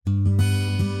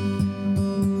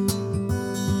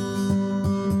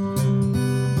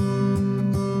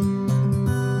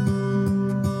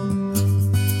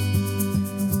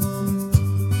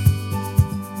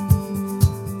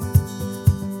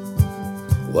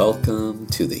Welcome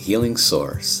to the Healing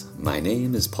Source. My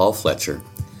name is Paul Fletcher,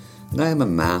 and I am a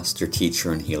master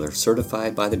teacher and healer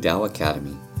certified by the Tao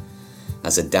Academy.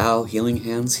 As a Tao Healing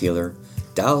Hands healer,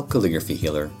 Tao calligraphy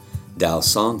healer, Tao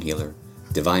song healer,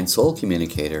 divine soul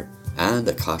communicator, and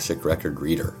Akashic record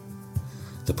reader.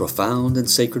 The profound and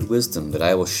sacred wisdom that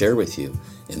I will share with you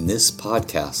in this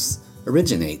podcast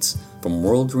originates from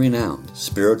world-renowned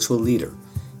spiritual leader,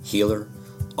 healer,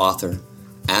 author,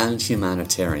 and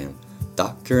humanitarian,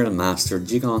 Dr. and Master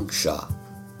Jigong Shah.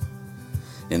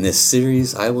 In this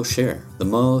series, I will share the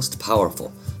most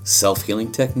powerful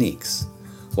self-healing techniques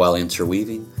while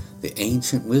interweaving the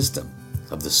ancient wisdom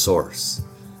of the Source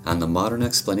and the modern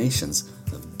explanations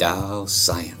of Tao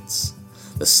science,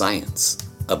 the science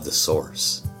of the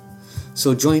Source.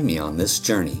 So join me on this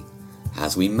journey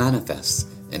as we manifest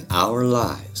in our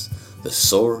lives the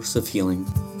source of healing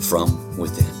from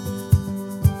within.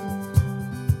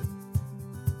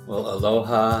 Well,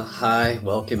 aloha, hi,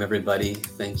 welcome everybody.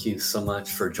 Thank you so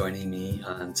much for joining me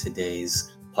on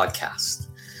today's podcast.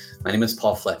 My name is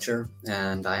Paul Fletcher,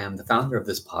 and I am the founder of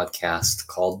this podcast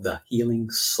called The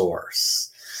Healing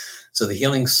Source. So the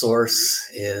Healing Source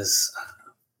is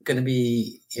going to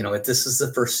be, this is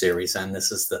the first series, and this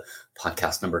is the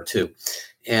podcast number 2.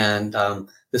 And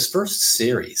this first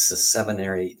series, the 7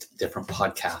 or 8 different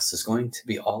podcasts, is going to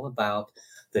be all about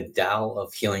the Tao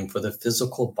of healing for the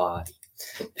physical body.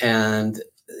 And,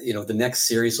 the next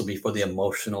series will be for the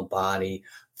emotional body,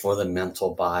 for the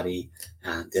mental body,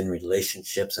 and then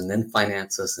relationships, and then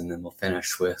finances, and then we'll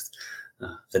finish with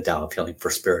the Tao of healing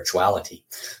for spirituality.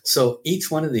 So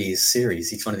each one of these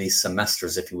series, each one of these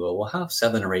semesters, if you will have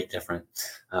 7 or 8 different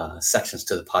sections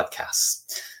to the podcast.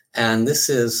 And this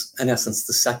is, in essence,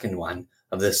 the second one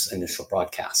of this initial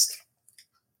broadcast.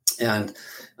 And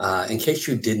in case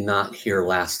you did not hear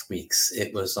last week's,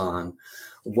 it was on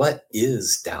what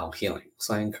is Tao healing.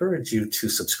 So I encourage you to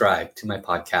subscribe to my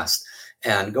podcast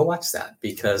and go watch that,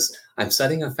 because I'm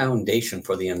setting a foundation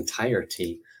for the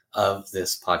entirety of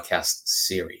this podcast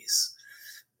series.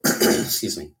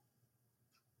 Excuse me.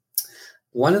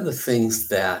 One of the things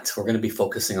that we're going to be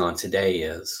focusing on today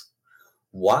is,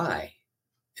 why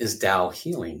is Tao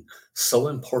healing so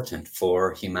important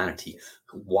for humanity?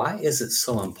 Why is it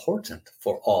so important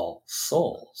for all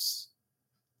souls?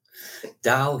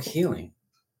 Tao healing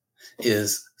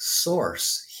is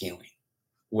source healing.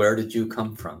 Where did you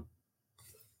come from?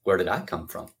 Where did I come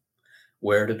from?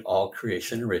 Where did all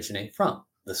creation originate from?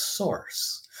 The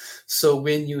source. So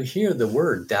when you hear the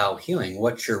word Tao healing,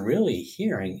 what you're really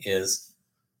hearing is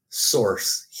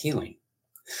source healing.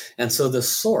 And so the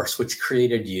source, which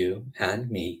created you and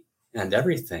me and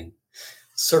everything,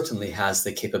 certainly has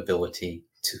the capability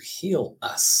to heal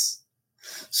us.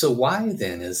 So why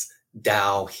then is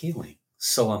Tao healing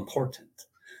so important?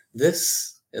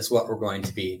 This is what we're going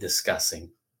to be discussing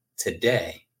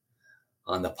today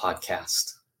on the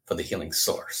podcast for the Healing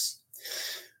Source.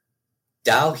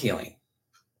 Tao healing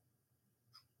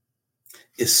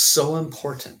is so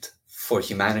important for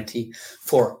humanity,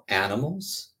 for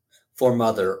animals, for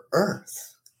Mother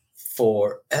Earth,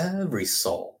 for every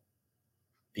soul,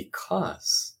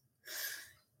 because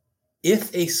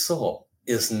if a soul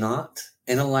is not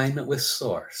in alignment with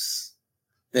Source,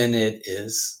 then it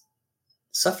is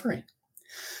suffering.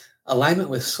 Alignment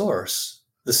with Source,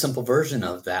 the simple version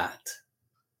of that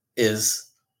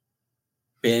is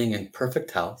being in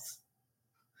perfect health,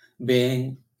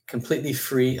 being completely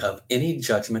free of any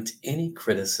judgment, any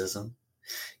criticism,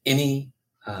 any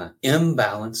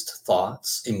imbalanced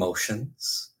thoughts,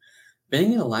 emotions.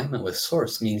 Being in alignment with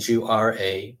Source means you are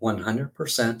a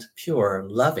 100% pure,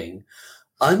 loving,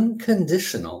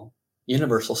 unconditional,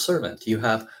 universal servant. You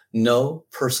have no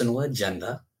personal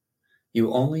agenda.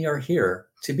 You only are here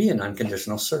to be an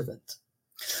unconditional servant.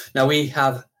 Now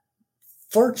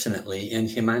fortunately in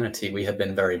humanity, we have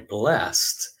been very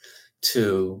blessed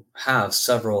to have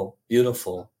several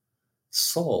beautiful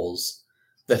souls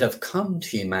that have come to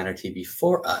humanity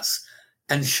before us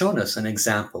and shown us an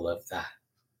example of that.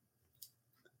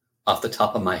 Off the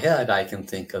top of my head, I can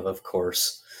think of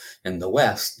course, in the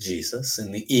West, Jesus,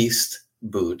 in the East,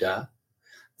 Buddha.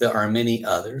 There are many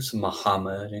others,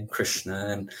 Muhammad and Krishna,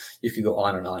 and you could go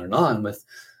on and on and on with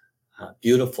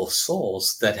beautiful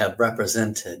souls that have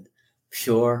represented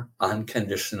pure,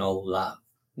 unconditional love.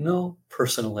 No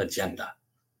personal agenda.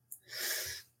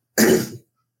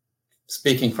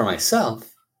 Speaking for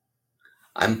myself,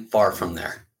 I'm far from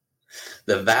there.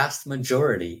 The vast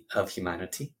majority of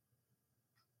humanity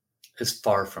is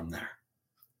far from there.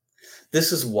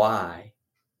 This is why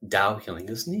Tao healing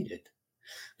is needed,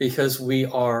 because we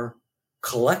are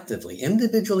collectively,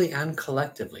 individually and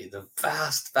collectively, the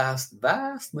vast, vast,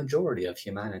 vast majority of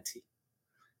humanity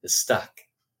is stuck.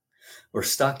 We're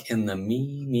stuck in the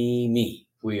me, me, me.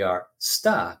 We are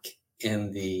stuck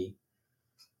in the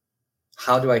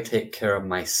how do I take care of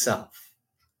myself?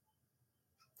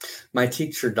 My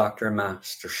teacher, Dr.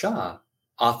 Master Shah,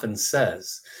 often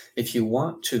says, if you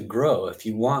want to grow, if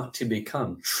you want to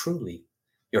become truly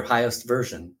your highest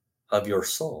version of your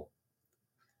soul,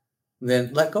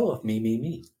 then let go of me, me,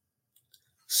 me.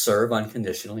 Serve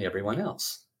unconditionally everyone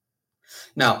else.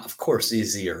 Now, of course,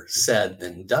 easier said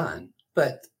than done,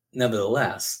 but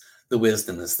nevertheless, the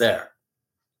wisdom is there.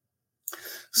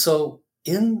 So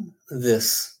in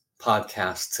this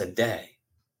podcast today,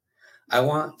 I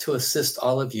want to assist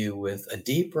all of you with a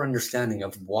deeper understanding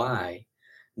of why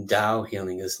Tao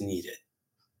healing is needed.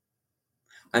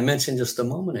 I mentioned just a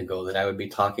moment ago that I would be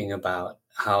talking about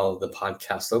how the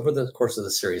podcast, over the course of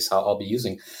the series, how I'll be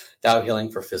using Tao healing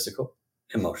for physical,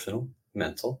 emotional,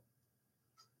 mental,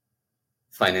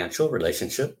 financial,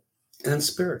 relationship, and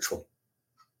spiritual.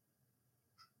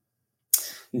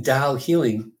 Tao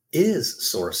healing is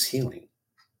source healing.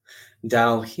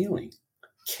 Tao healing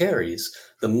carries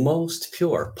the most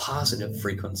pure positive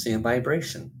frequency and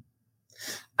vibration.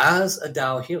 As a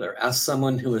Tao healer, as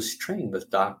someone who is trained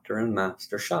with Dr. and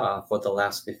Master Shah for the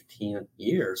last 15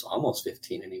 years, almost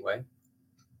 15 anyway,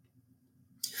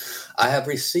 I have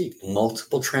received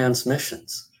multiple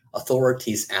transmissions,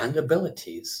 authorities, and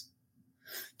abilities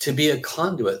to be a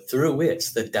conduit through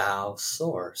which the Tao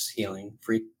source healing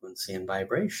frequency and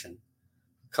vibration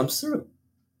comes through.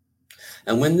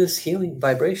 And when this healing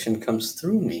vibration comes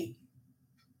through me,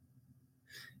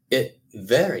 it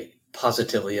very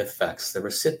positively affects the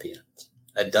recipient.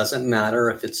 It doesn't matter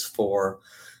if it's for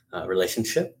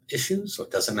relationship issues, or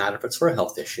it doesn't matter if it's for a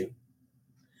health issue.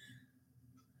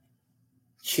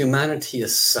 Humanity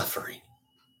is suffering.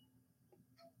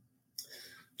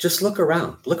 Just look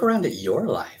around. Look around at your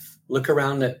life. Look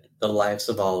around at the lives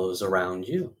of all those around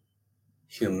you.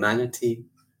 Humanity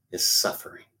is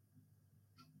suffering.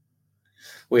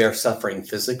 We are suffering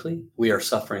physically. We are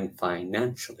suffering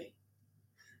financially.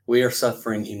 We are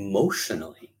suffering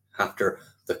emotionally after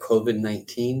the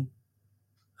COVID-19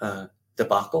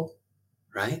 debacle,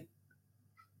 right?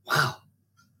 Wow.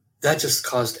 That just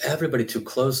caused everybody to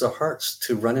close their hearts,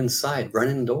 to run inside, run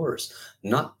indoors,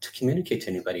 not to communicate to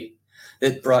anybody.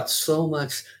 It brought so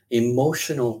much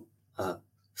emotional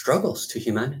struggles to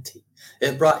humanity.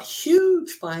 It brought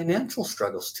huge financial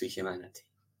struggles to humanity.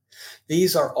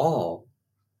 These are all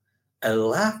a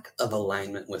lack of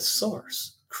alignment with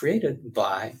Source created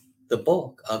by the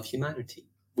bulk of humanity.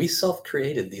 We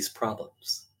self-created these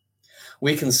problems.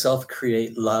 We can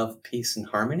self-create love, peace, and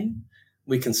harmony.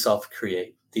 We can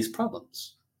self-create these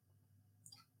problems.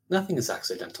 Nothing is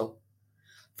accidental.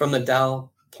 From the Tao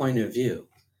point of view,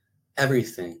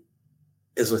 everything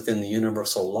is within the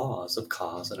universal laws of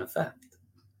cause and effect.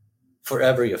 For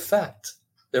every effect,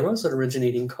 there was an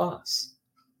originating cause.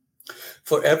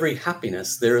 For every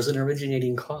happiness, there is an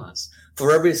originating cause.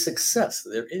 For every success,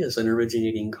 there is an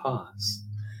originating cause.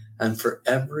 And for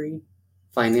every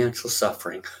financial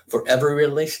suffering, for every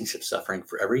relationship suffering,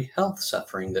 for every health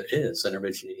suffering, there is an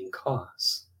originating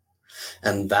cause.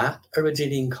 And that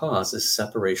originating cause is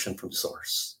separation from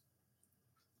Source.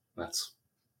 That's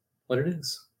what it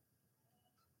is.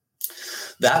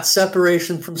 That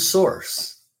separation from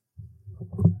Source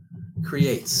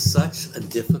creates such a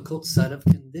difficult set of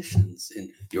conditions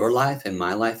in your life, in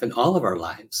my life, in all of our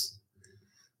lives,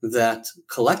 that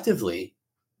collectively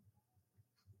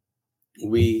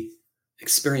we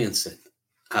experience it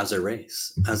as a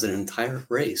race, as an entire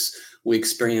race. We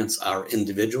experience our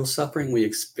individual suffering. We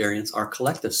experience our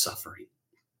collective suffering.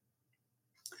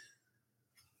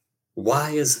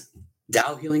 Why is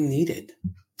Tao healing needed?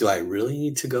 Do I really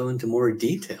need to go into more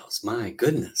details? My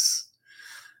goodness.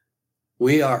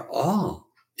 We are all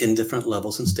in different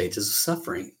levels and stages of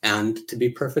suffering. And to be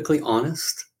perfectly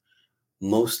honest,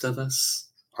 most of us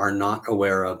are not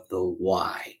aware of the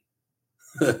why.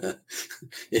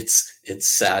 It's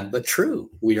sad but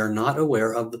true. We are not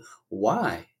aware of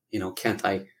why. Can't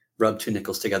I rub two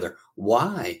nickels together?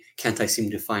 Why can't I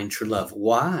seem to find true love?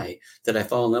 Why did I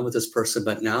fall in love with this person,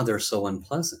 but now they're so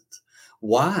unpleasant?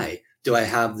 Why do I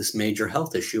have this major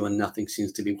health issue and nothing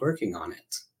seems to be working on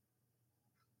it?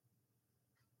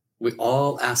 We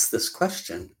all ask this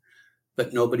question,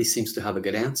 but nobody seems to have a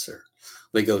good answer.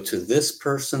 We go to this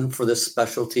person for this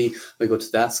specialty. We go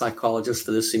to that psychologist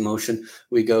for this emotion.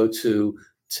 We go to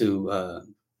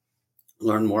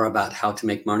learn more about how to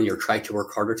make money or try to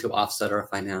work harder to offset our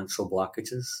financial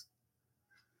blockages.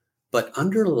 But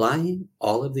underlying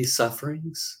all of these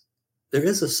sufferings, there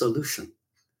is a solution.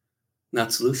 And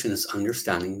that solution is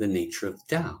understanding the nature of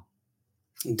Tao.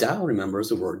 Tao, remember,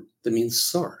 is a word that means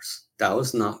source. Tao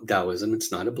is not Taoism,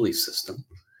 it's not a belief system,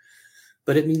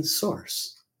 but it means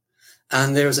source.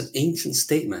 And there's an ancient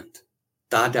statement,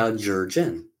 Da Dao Zhi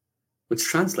Jin, which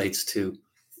translates to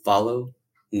follow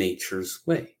nature's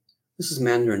way. This is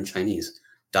Mandarin Chinese.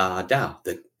 Da Dao,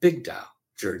 the big Dao,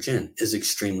 Zhi Jin, is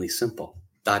extremely simple.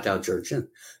 Da Dao Zhi Jin,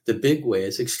 the big way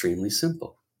is extremely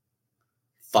simple.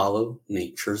 Follow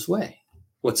nature's way.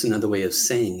 What's another way of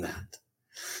saying that?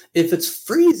 If it's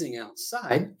freezing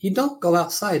outside, you don't go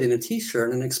outside in a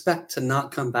t-shirt and expect to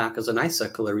not come back as an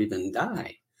icicle or even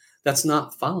die. That's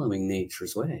not following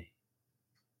nature's way.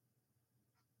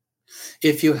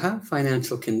 If you have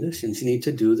financial conditions, you need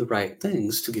to do the right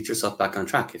things to get yourself back on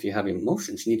track. If you have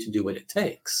emotions, you need to do what it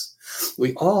takes.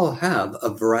 We all have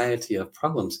a variety of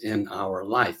problems in our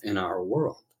life, in our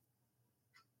world.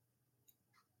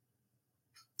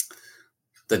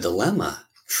 The dilemma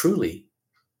truly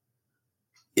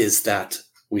is that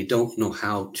we don't know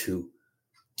how to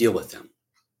deal with them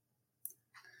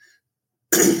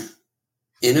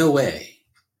in a way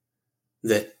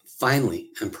that finally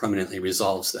and permanently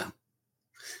resolves them.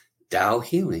 Tao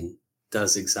healing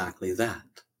does exactly that.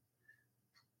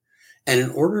 And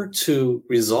in order to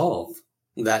resolve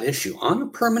that issue on a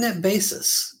permanent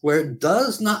basis where it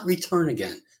does not return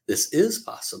again, this is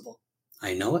possible.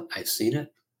 I know it. I've seen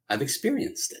it. I've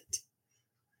experienced it.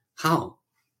 How?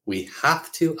 We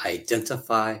have to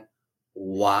identify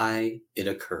why it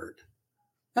occurred.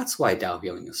 That's why Tao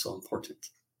healing is so important.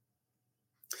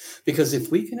 Because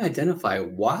if we can identify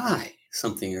why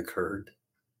something occurred,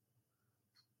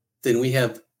 then we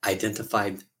have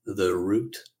identified the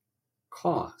root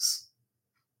cause.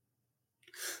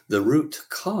 The root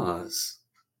cause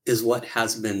is what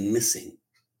has been missing.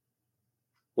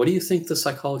 What do you think the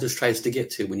psychologist tries to get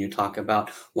to when you talk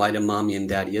about why do mommy and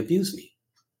daddy abuse me?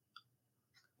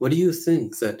 What do you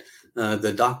think that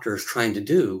the doctor is trying to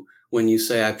do when you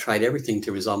say, I've tried everything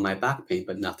to resolve my back pain,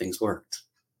 but nothing's worked?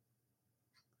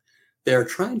 They're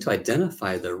trying to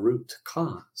identify the root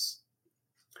cause,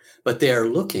 but they are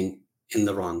looking in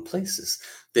the wrong places.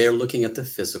 They're looking at the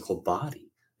physical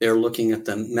body. They're looking at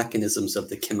the mechanisms of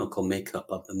the chemical makeup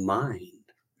of the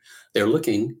mind. They're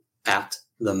looking at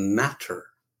the matter.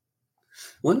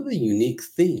 One of the unique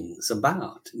things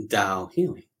about Tao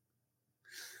healing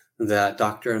that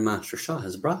Dr. and Master Sha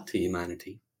has brought to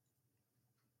humanity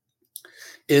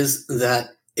is that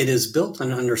it is built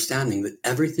on understanding that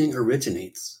everything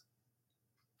originates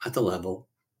at the level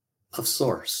of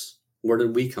source. Where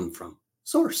did we come from?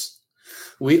 Source.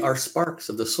 We are sparks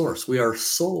of the source. We are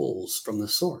souls from the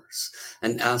source.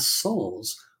 And as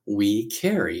souls, we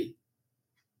carry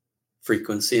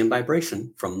frequency and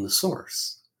vibration from the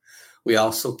source. We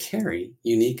also carry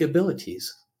unique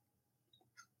abilities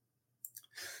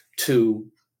to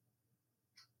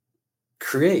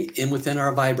create within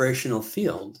our vibrational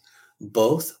field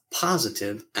both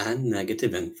positive and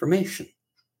negative information.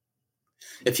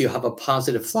 If you have a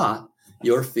positive thought,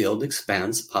 your field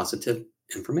expands positive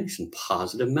information,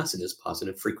 positive messages,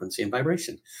 positive frequency and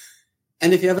vibration.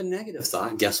 And if you have a negative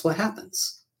thought, guess what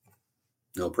happens?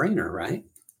 No brainer, right?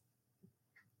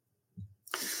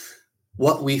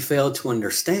 What we fail to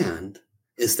understand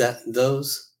is that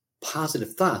those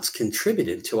positive thoughts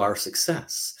contributed to our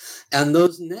success. And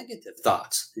those negative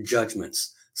thoughts,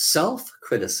 judgments,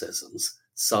 self-criticisms,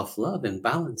 self-love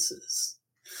imbalances,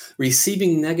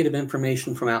 receiving negative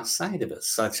information from outside of us,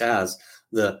 such as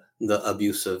the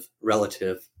abusive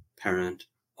relative, parent,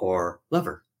 or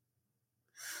lover.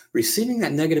 Receiving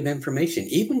that negative information,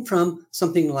 even from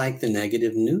something like the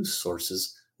negative news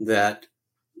sources that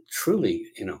truly,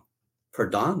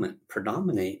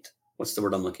 predominate. What's the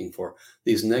word I'm looking for?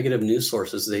 These negative news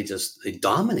sources, they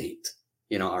dominate,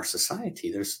 our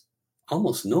society. There's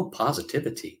almost no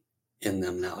positivity in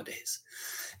them nowadays.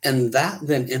 And that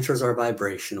then enters our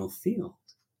vibrational field.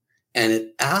 And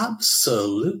it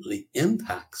absolutely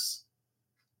impacts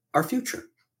our future.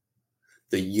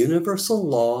 The universal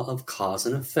law of cause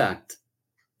and effect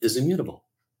is immutable.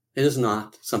 It is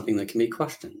not something that can be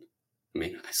questioned. I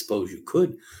mean, I suppose you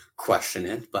could question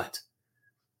it, but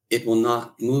it will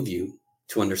not move you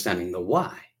to understanding the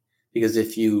why. Because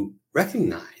if you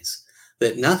recognize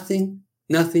that nothing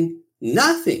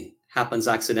happens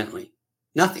accidentally,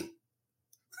 nothing.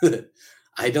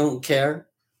 I don't care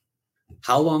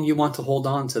how long you want to hold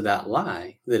on to that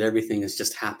lie that everything is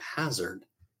just haphazard.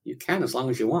 You can as long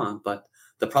as you want, but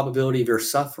the probability of your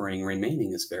suffering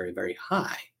remaining is very, very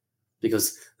high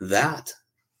because that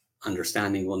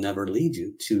understanding will never lead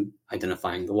you to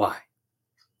identifying the why.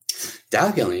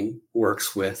 Tao healing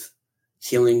works with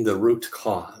healing the root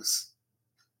cause.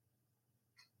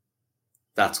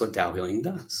 That's what Tao healing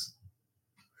does.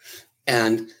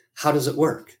 And how does it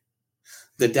work?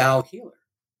 The Tao healer,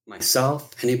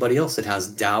 myself, anybody else that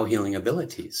has Tao healing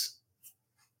abilities,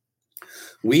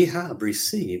 we have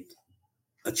received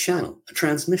a channel, a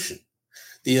transmission,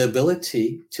 the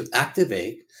ability to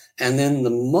activate, and then the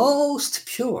most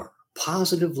pure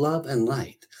positive love and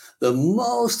light, the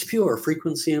most pure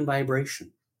frequency and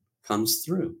vibration comes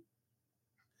through.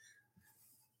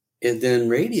 It then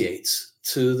radiates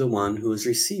to the one who is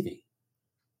receiving.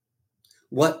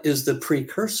 What is the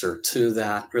precursor to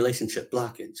that relationship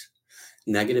blockage?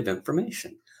 Negative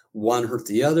information. One hurt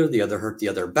the other hurt the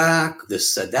other back.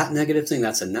 This said that negative thing,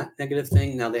 that's a negative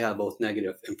thing. Now they have both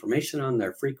negative information on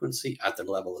their frequency at their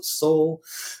level of soul.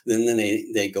 Then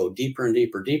they go deeper and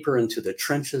deeper into the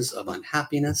trenches of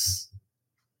unhappiness.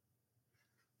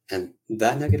 And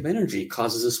that negative energy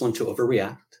causes this one to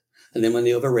overreact. And then when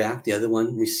they overreact, the other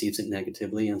one receives it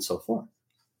negatively and so forth.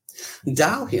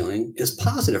 Tao healing is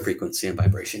positive frequency and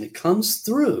vibration. It comes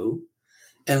through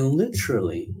and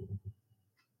literally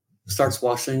starts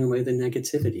washing away the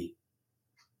negativity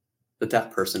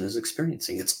that person is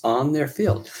experiencing. It's on their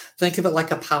field. Think of it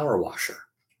like a power washer.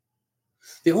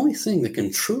 The only thing that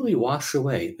can truly wash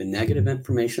away the negative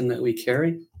information that we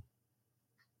carry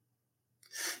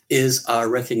is our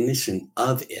recognition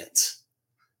of it.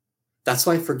 That's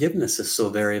why forgiveness is so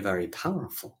very, very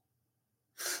powerful.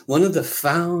 One of the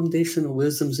foundational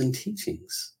wisdoms and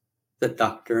teachings that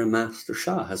Dr. and Master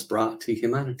Shah has brought to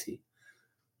humanity.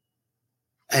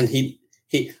 And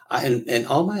in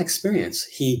all my experience,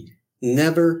 he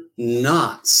never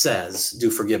not says, do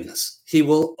forgiveness. He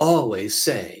will always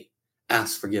say,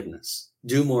 ask forgiveness,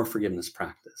 do more forgiveness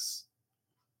practice.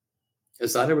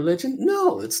 Is that a religion?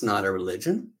 No, it's not a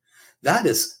religion. That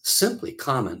is simply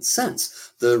common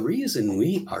sense. The reason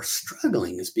we are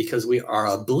struggling is because we are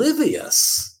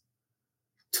oblivious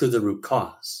to the root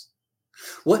cause.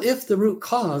 What if the root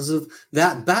cause of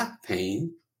that back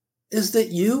pain is that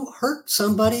you hurt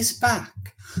somebody's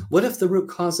back? What if the root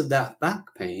cause of that back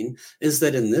pain is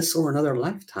that in this or another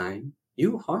lifetime,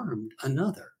 you harmed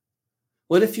another?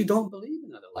 What if you don't believe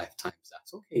in other lifetimes?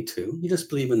 That's okay too. You just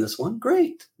believe in this one.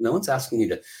 Great. No one's asking you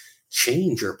to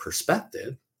change your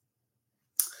perspective.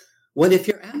 What if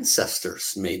your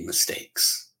ancestors made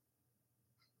mistakes?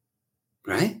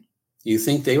 Right? You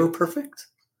think they were perfect?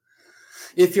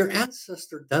 If your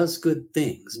ancestor does good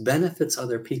things, benefits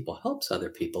other people, helps other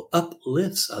people,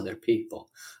 uplifts other people,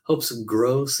 helps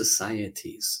grow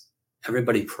societies,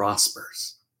 everybody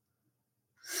prospers,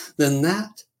 then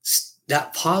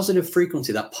that positive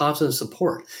frequency, that positive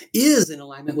support is in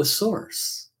alignment with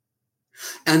source.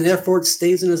 And therefore it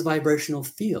stays in his vibrational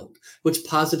field, which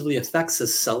positively affects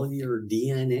his cellular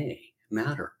DNA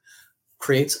matter,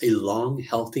 creates a long,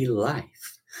 healthy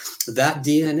life. That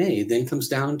DNA then comes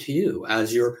down to you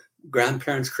as your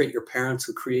grandparents create your parents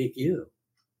who create you.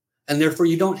 And therefore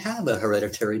you don't have a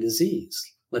hereditary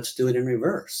disease. Let's do it in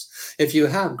reverse. If you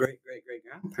have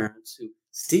great-great-great-grandparents who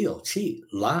steal, cheat,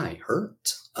 lie,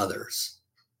 hurt others,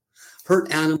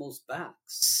 hurt animals'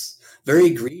 backs, very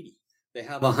greedy, they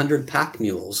have 100 pack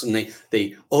mules and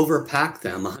they overpack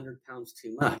them 100 pounds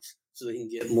too much so they can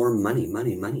get more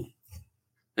money.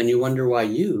 And you wonder why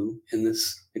you, in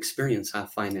this experience,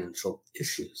 have financial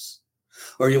issues.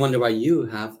 Or you wonder why you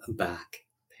have back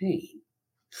pain.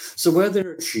 So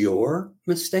whether it's your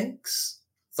mistakes,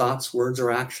 thoughts, words,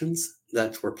 or actions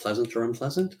that were pleasant or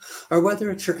unpleasant, or whether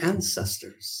it's your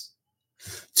ancestors,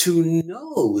 to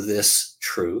know this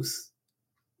truth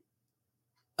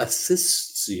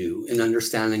assists you in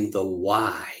understanding the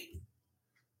why.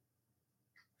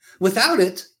 Without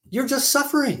it, you're just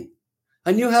suffering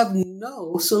and you have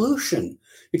no solution.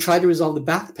 You try to resolve the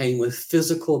back pain with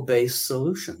physical-based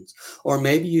solutions, or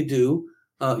maybe you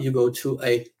go to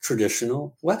a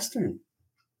traditional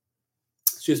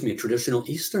traditional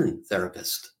Eastern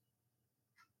therapist.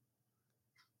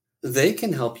 They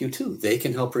can help you too. They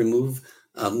can help move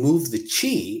the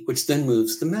chi, which then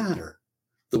moves the matter.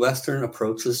 The Western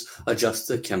approaches adjust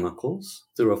the chemicals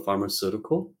through a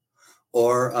pharmaceutical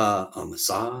or a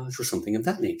massage or something of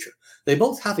that nature. They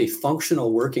both have a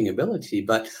functional working ability,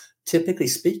 but typically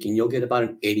speaking, you'll get about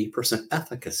an 80%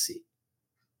 efficacy.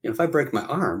 If I break my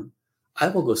arm, I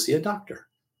will go see a doctor.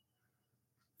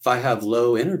 If I have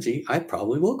low energy, I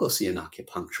probably will go see an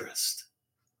acupuncturist.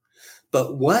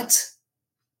 But what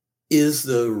is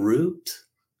the root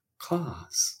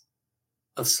cause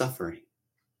of suffering?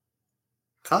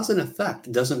 Cause and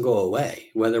effect doesn't go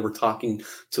away, whether we're talking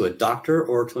to a doctor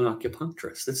or to an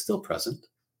acupuncturist. It's still present.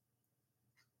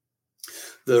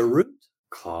 The root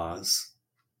cause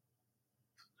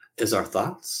is our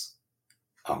thoughts,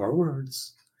 our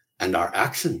words, and our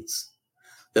actions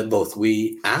that both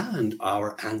we and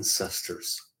our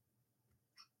ancestors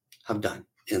have done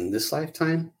in this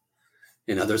lifetime,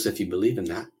 in others if you believe in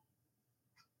that.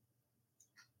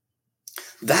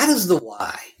 That is the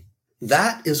why.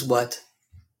 That is what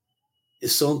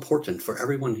is so important for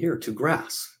everyone here to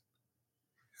grasp.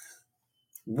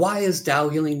 Why is Tao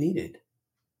healing needed?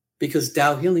 Because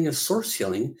Tao healing is source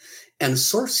healing, and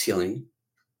source healing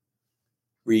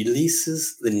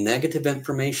releases the negative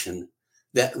information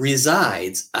that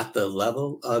resides at the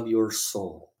level of your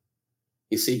soul.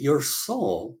 You see, your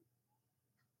soul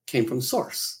came from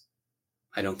source.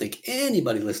 I don't think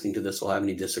anybody listening to this will have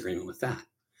any disagreement with that.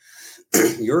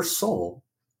 Your soul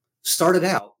started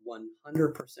out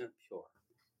 100% pure.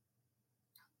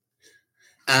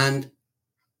 And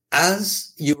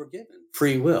as you were given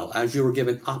free will, as you were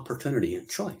given opportunity and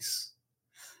choice,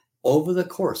 over the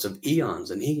course of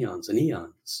eons and eons and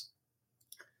eons,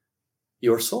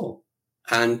 your soul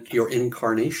and your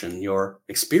incarnation, your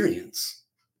experience,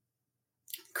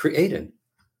 created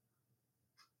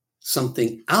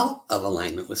something out of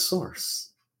alignment with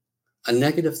source. A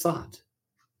negative thought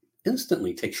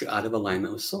instantly takes you out of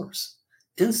alignment with source.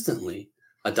 Instantly,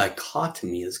 a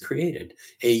dichotomy is created.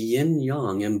 A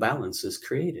yin-yang imbalance is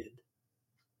created.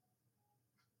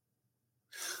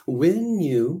 When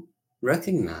you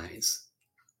recognize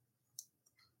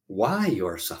why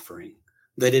you're suffering,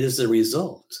 that it is the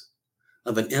result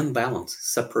of an imbalance,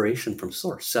 separation from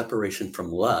source, separation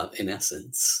from love in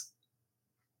essence,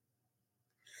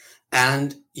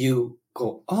 and you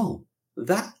go, oh,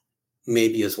 that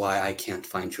maybe is why I can't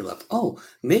find true love. Oh,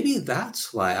 maybe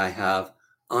that's why I have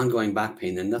ongoing back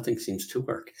pain and nothing seems to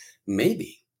work.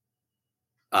 Maybe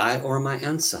I or my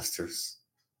ancestors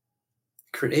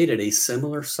created a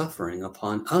similar suffering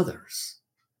upon others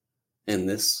in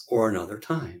this or another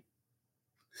time.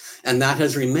 And that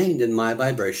has remained in my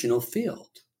vibrational field.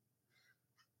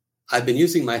 I've been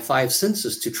using my 5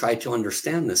 senses to try to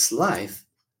understand this life,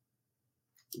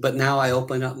 but now I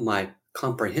open up my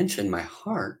comprehension, my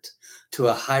heart, to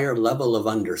a higher level of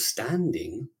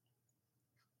understanding,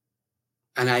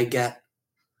 and I get,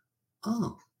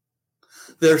 oh,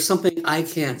 there's something I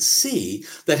can't see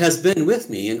that has been with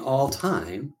me in all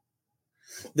time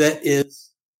that is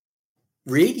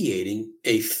radiating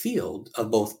a field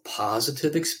of both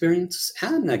positive experiences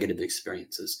and negative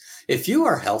experiences. If you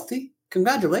are healthy,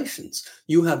 congratulations.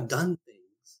 You have done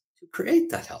things to create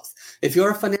that health. If you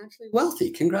are financially wealthy,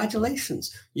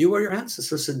 congratulations. You or your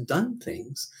ancestors have done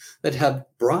things that have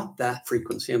brought that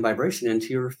frequency and vibration into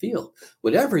your field.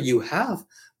 Whatever you have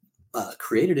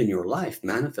created in your life,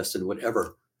 manifested,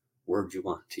 whatever word you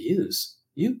want to use,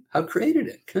 you have created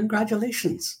it.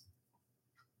 Congratulations.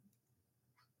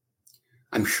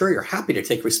 I'm sure you're happy to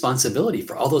take responsibility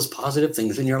for all those positive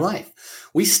things in your life.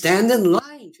 We stand in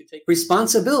line to take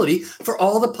responsibility for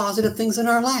all the positive things in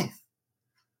our life.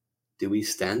 Do we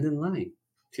stand in line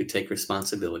to take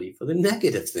responsibility for the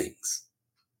negative things?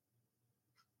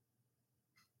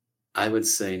 I would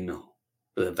say no.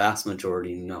 For the vast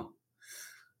majority, no.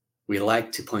 We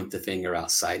like to point the finger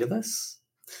outside of us.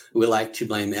 We like to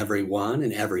blame everyone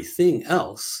and everything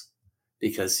else,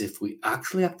 because if we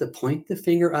actually have to point the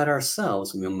finger at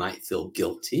ourselves, we might feel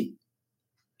guilty,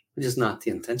 which is not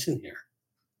the intention here.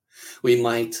 We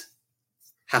might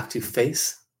have to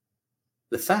face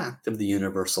the fact of the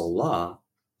universal law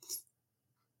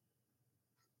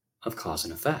of cause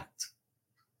and effect.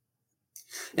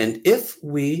 And if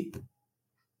we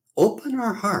open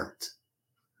our heart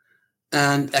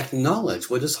and acknowledge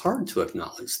what is hard to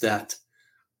acknowledge, that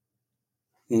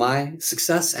my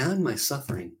success and my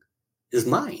suffering is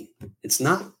mine. It's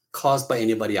not caused by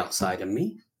anybody outside of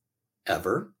me,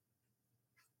 ever.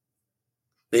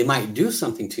 They might do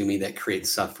something to me that creates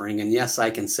suffering, and yes, I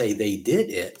can say they did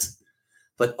it,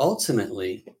 but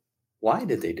ultimately, why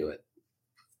did they do it?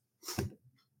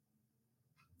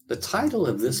 The title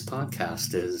of this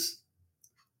podcast is,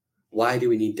 Why Do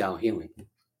We Need Tao Healing?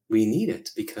 We need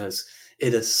it because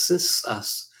it assists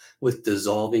us with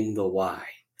dissolving the why.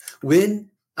 When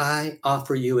I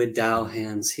offer you a Tao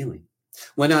hands healing,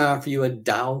 when I offer you a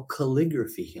Tao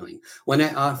calligraphy healing, when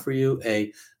I offer you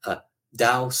a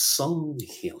Tao song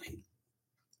healing,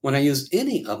 when I use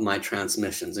any of my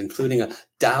transmissions, including a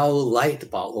Tao light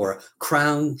ball or a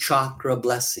crown chakra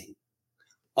blessing,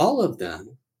 all of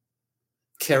them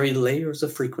carry layers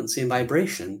of frequency and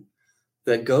vibration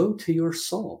that go to your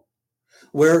soul,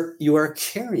 where you are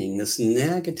carrying this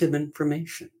negative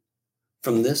information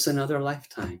from this and other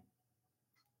lifetime.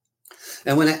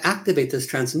 And when I activate this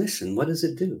transmission, what does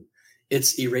it do?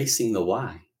 It's erasing the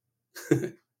why.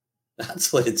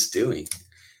 That's what it's doing.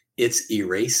 It's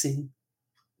erasing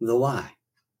the why.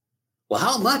 Well,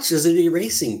 how much is it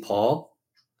erasing, Paul?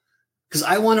 Because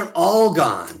I want it all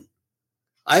gone.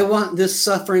 I want this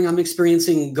suffering I'm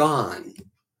experiencing gone.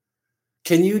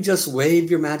 Can you just wave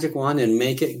your magic wand and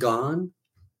make it gone?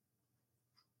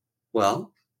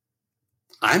 Well,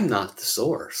 I'm not the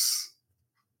source.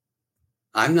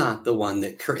 I'm not the one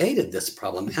that created this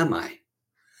problem, am I?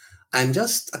 I'm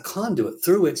just a conduit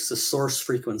through which the source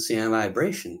frequency and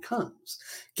vibration comes.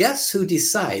 Guess who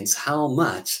decides how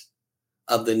much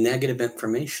of the negative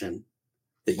information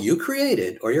that you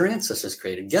created or your ancestors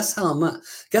created? Guess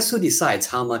who decides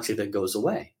how much of it goes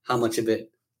away? How much of it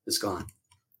is gone?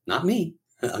 Not me.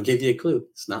 I'll give you a clue.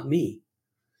 It's not me.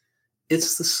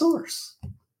 It's the source.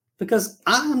 Because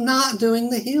I'm not doing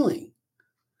the healing.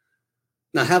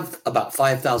 Now, I have about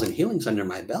 5,000 healings under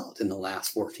my belt in the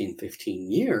last 14,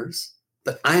 15 years,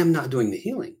 but I am not doing the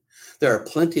healing. There are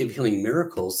plenty of healing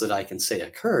miracles that I can say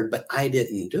occurred, but I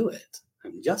didn't do it.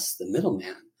 I'm just the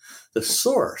middleman. The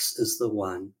source is the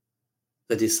one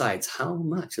that decides how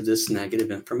much of this negative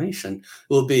information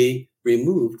will be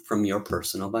removed from your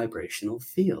personal vibrational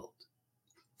field.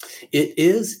 It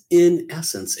is, in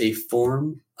essence, a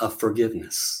form of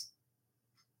forgiveness.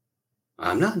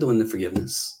 I'm not doing the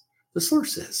forgiveness. The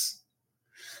source is.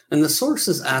 And the source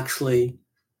is actually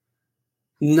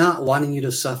not wanting you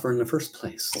to suffer in the first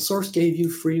place. The source gave you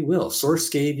free will. Source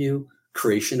gave you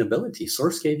creation ability.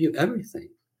 Source gave you everything.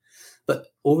 But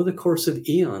over the course of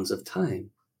eons of time,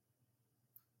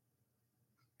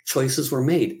 choices were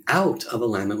made out of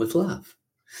alignment with love.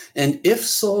 And if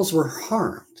souls were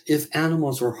harmed, if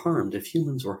animals were harmed, if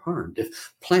humans were harmed,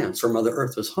 if plants or Mother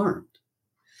Earth was harmed,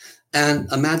 and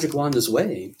a magic wand is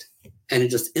waved, and it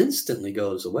just instantly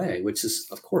goes away, which is,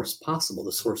 of course, possible.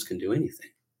 The source can do anything.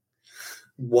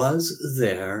 Was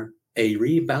there a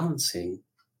rebalancing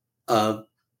of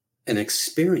an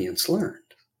experience learned?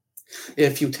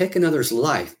 If you take another's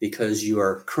life because you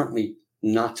are currently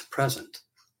not present,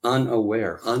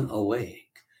 unaware, unawake,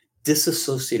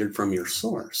 disassociated from your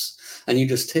source, and you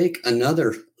just take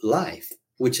another life,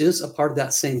 which is a part of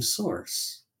that same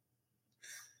source,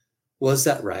 was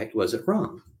that right? Was it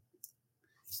wrong?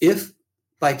 If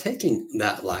by taking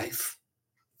that life,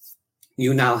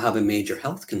 you now have a major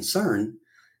health concern,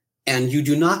 and you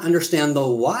do not understand the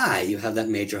why you have that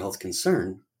major health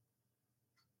concern,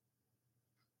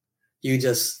 you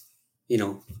just,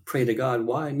 pray to God,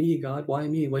 why me, God? Why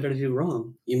me? What did I do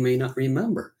wrong? You may not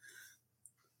remember.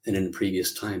 And in the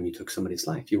previous time you took somebody's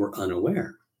life, you were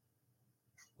unaware.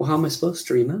 Well, how am I supposed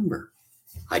to remember?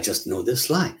 I just know this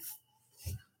life.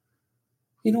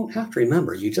 You don't have to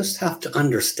remember. You just have to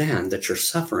understand that you're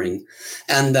suffering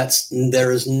and that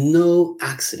there is no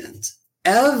accident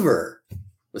ever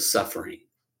with suffering.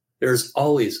 There's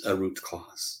always a root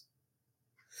cause.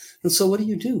 And so what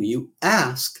do? You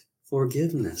ask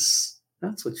forgiveness.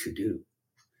 That's what you do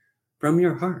from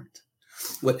your heart.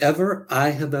 Whatever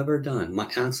I have ever done, my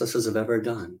ancestors have ever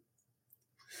done,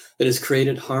 that has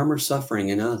created harm or suffering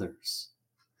in others,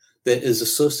 that is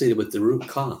associated with the root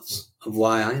cause of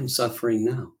why I am suffering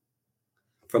now,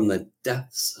 from the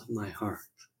depths of my heart,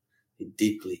 I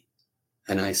deeply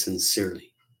and I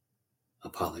sincerely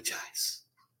apologize.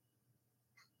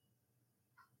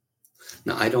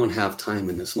 Now, I don't have time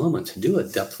in this moment to do a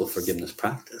depthful forgiveness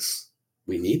practice.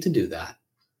 We need to do that.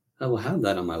 I will have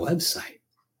that on my website.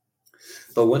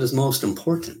 But what is most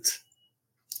important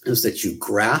is that you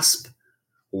grasp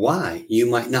why you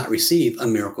might not receive a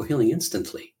miracle healing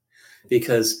instantly.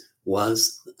 Because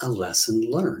was a lesson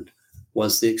learned?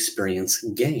 Was the experience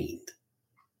gained?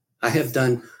 I have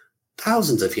done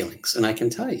thousands of healings, and I can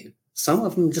tell you, some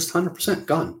of them just 100%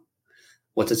 gone.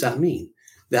 What does that mean?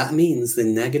 That means the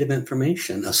negative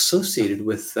information associated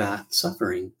with that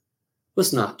suffering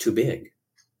was not too big,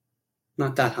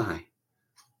 not that high.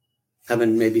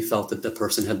 Heaven maybe felt that the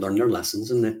person had learned their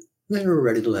lessons and that they were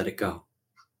ready to let it go.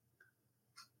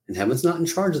 And heaven's not in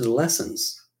charge of the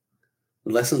lessons.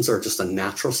 The lessons are just a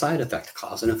natural side effect,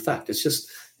 cause and effect. It's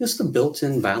just a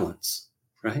built-in balance,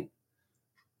 right?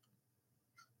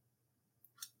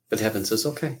 But heaven says,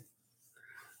 okay.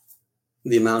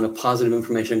 The amount of positive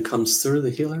information comes through the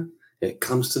healer. It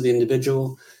comes to the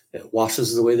individual. It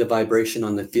washes away the vibration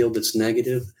on the field that's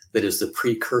negative, that is the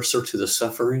precursor to the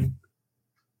suffering.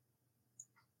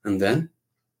 And then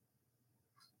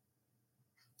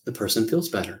the person feels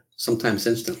better, sometimes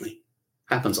instantly.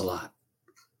 Happens a lot.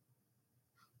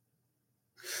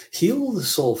 Heal the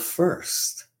soul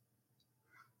first,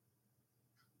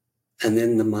 and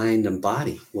then the mind and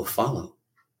body will follow.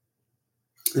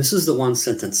 This is the one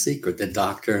sentence secret that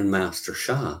Dr. and Master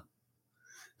Shah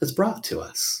has brought to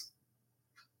us.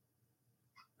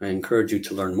 I encourage you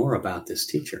to learn more about this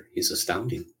teacher. He's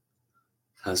astounding,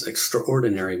 has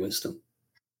extraordinary wisdom.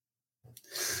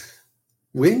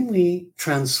 When we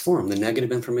transform the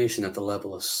negative information at the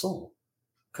level of soul,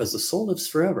 because the soul lives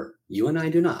forever, you and I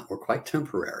do not. We're quite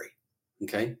temporary,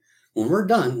 okay? When we're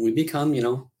done, we become,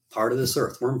 part of this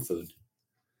earth, worm food.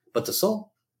 But the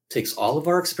soul takes all of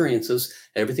our experiences,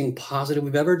 everything positive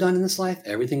we've ever done in this life,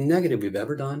 everything negative we've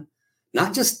ever done,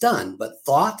 not just done, but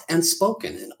thought and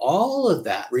spoken. And all of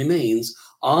that remains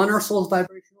on our soul's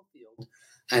vibrational field,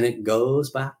 and it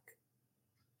goes back.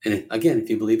 And again, if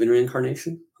you believe in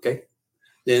reincarnation, okay,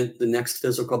 then the next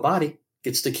physical body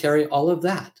gets to carry all of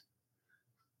that.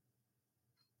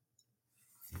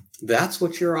 That's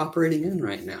what you're operating in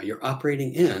right now. You're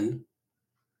operating in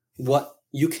what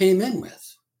you came in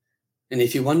with. And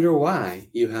if you wonder why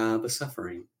you have a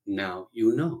suffering, now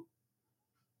you know.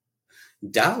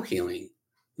 Tao healing.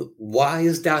 Why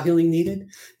is Tao healing needed?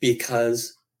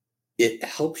 Because it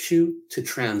helps you to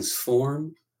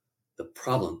transform the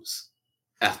problems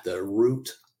at the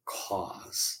root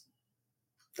cause.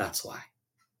 That's why.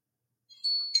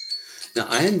 Now,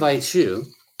 I invite you,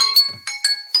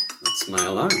 that's my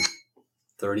alarm,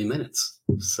 30 minutes.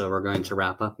 So we're going to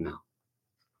wrap up now.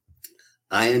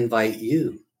 I invite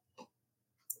you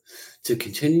to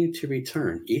continue to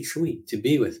return each week to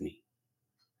be with me.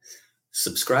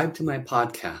 Subscribe to my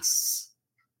podcasts.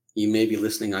 You may be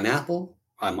listening on Apple.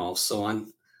 I'm also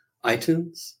on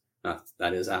iTunes.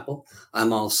 That is Apple.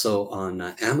 I'm also on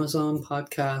Amazon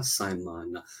podcasts. I'm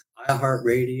on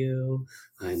iHeartRadio.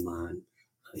 I'm on,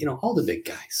 all the big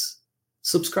guys.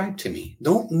 Subscribe to me.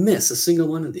 Don't miss a single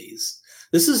one of these.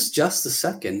 This is just the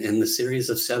second in the series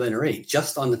of 7 or 8,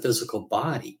 just on the physical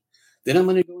body. Then I'm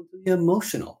going to go into the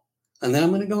emotional. And then I'm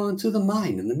going to go into the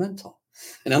mind and the mental.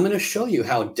 And I'm going to show you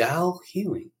how Tao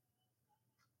healing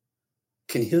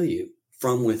can heal you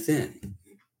from within.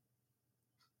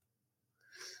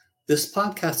 This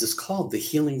podcast is called The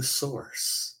Healing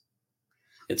Source.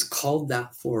 It's called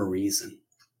that for a reason.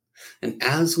 And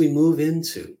as we move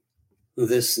into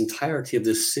this entirety of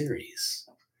this series,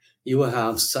 you will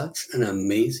have such an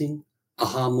amazing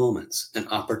aha moments and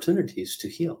opportunities to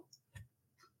heal.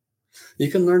 You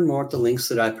can learn more at the links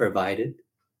that I provided.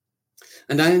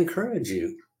 And I encourage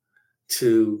you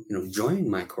to join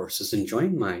my courses and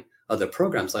join my other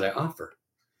programs that I offer,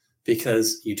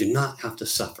 because you do not have to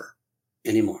suffer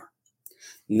anymore.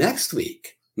 Next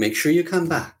week, make sure you come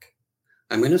back.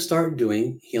 I'm going to start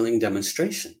doing healing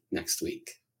demonstration next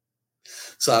week.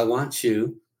 So I want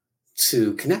you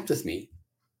to connect with me.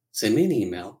 Send me an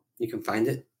email. You can find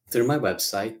it through my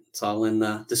website. It's all in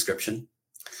the description.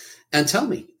 And tell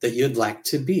me that you'd like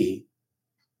to be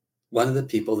one of the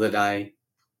people that I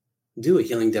do a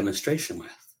healing demonstration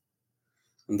with.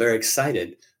 I'm very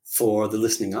excited for the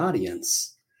listening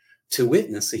audience to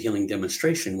witness a healing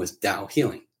demonstration with Tao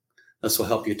healing. This will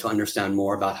help you to understand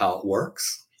more about how it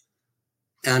works,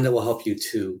 and it will help you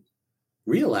to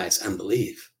realize and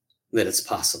believe that it's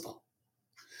possible.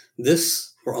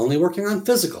 We're only working on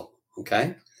physical,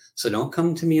 okay? So don't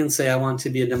come to me and say, I want to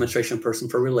be a demonstration person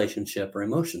for relationship or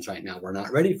emotions right now. We're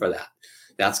not ready for that.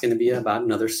 That's going to be about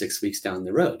another 6 weeks down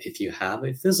the road. If you have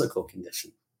a physical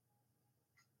condition,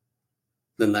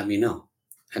 then let me know,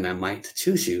 and I might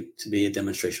choose you to be a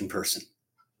demonstration person.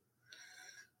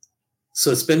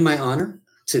 So it's been my honor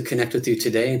to connect with you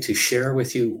today and to share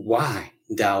with you why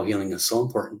Tao healing is so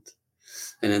important.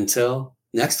 And until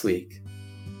next week,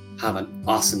 have an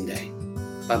awesome day.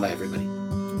 Bye-bye, everybody.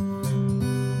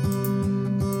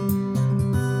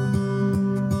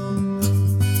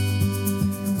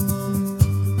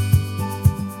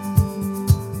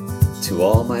 To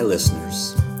all my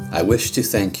listeners, I wish to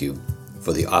thank you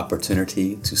for the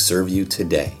opportunity to serve you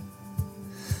today.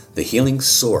 The healing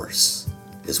source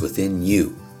is within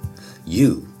you.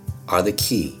 You are the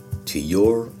key to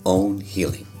your own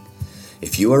healing.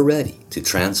 If you are ready to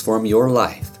transform your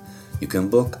life, you can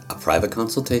book a private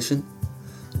consultation,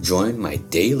 join my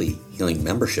daily healing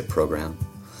membership program,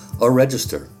 or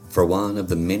register for one of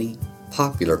the many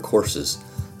popular courses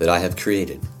that I have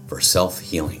created for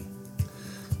self-healing.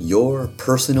 Your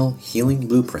personal healing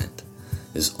blueprint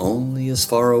is only as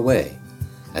far away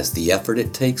as the effort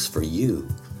it takes for you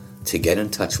to get in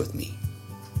touch with me.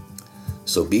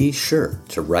 So be sure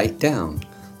to write down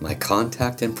my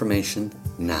contact information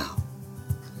now.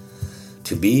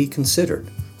 To be considered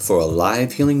for a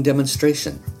live healing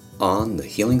demonstration on the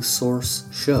Healing Source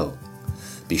show,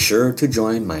 be sure to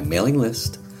join my mailing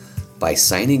list by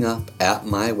signing up at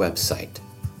my website,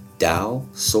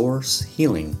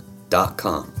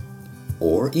 taosourcehealing.com,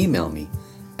 or email me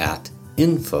at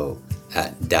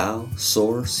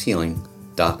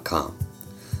info@taosourcehealing.com.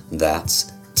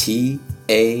 That's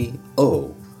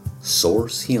Tao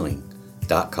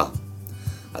sourcehealing.com.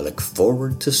 I look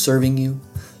forward to serving you.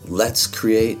 Let's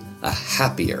create a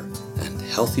happier and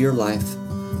healthier life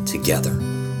together.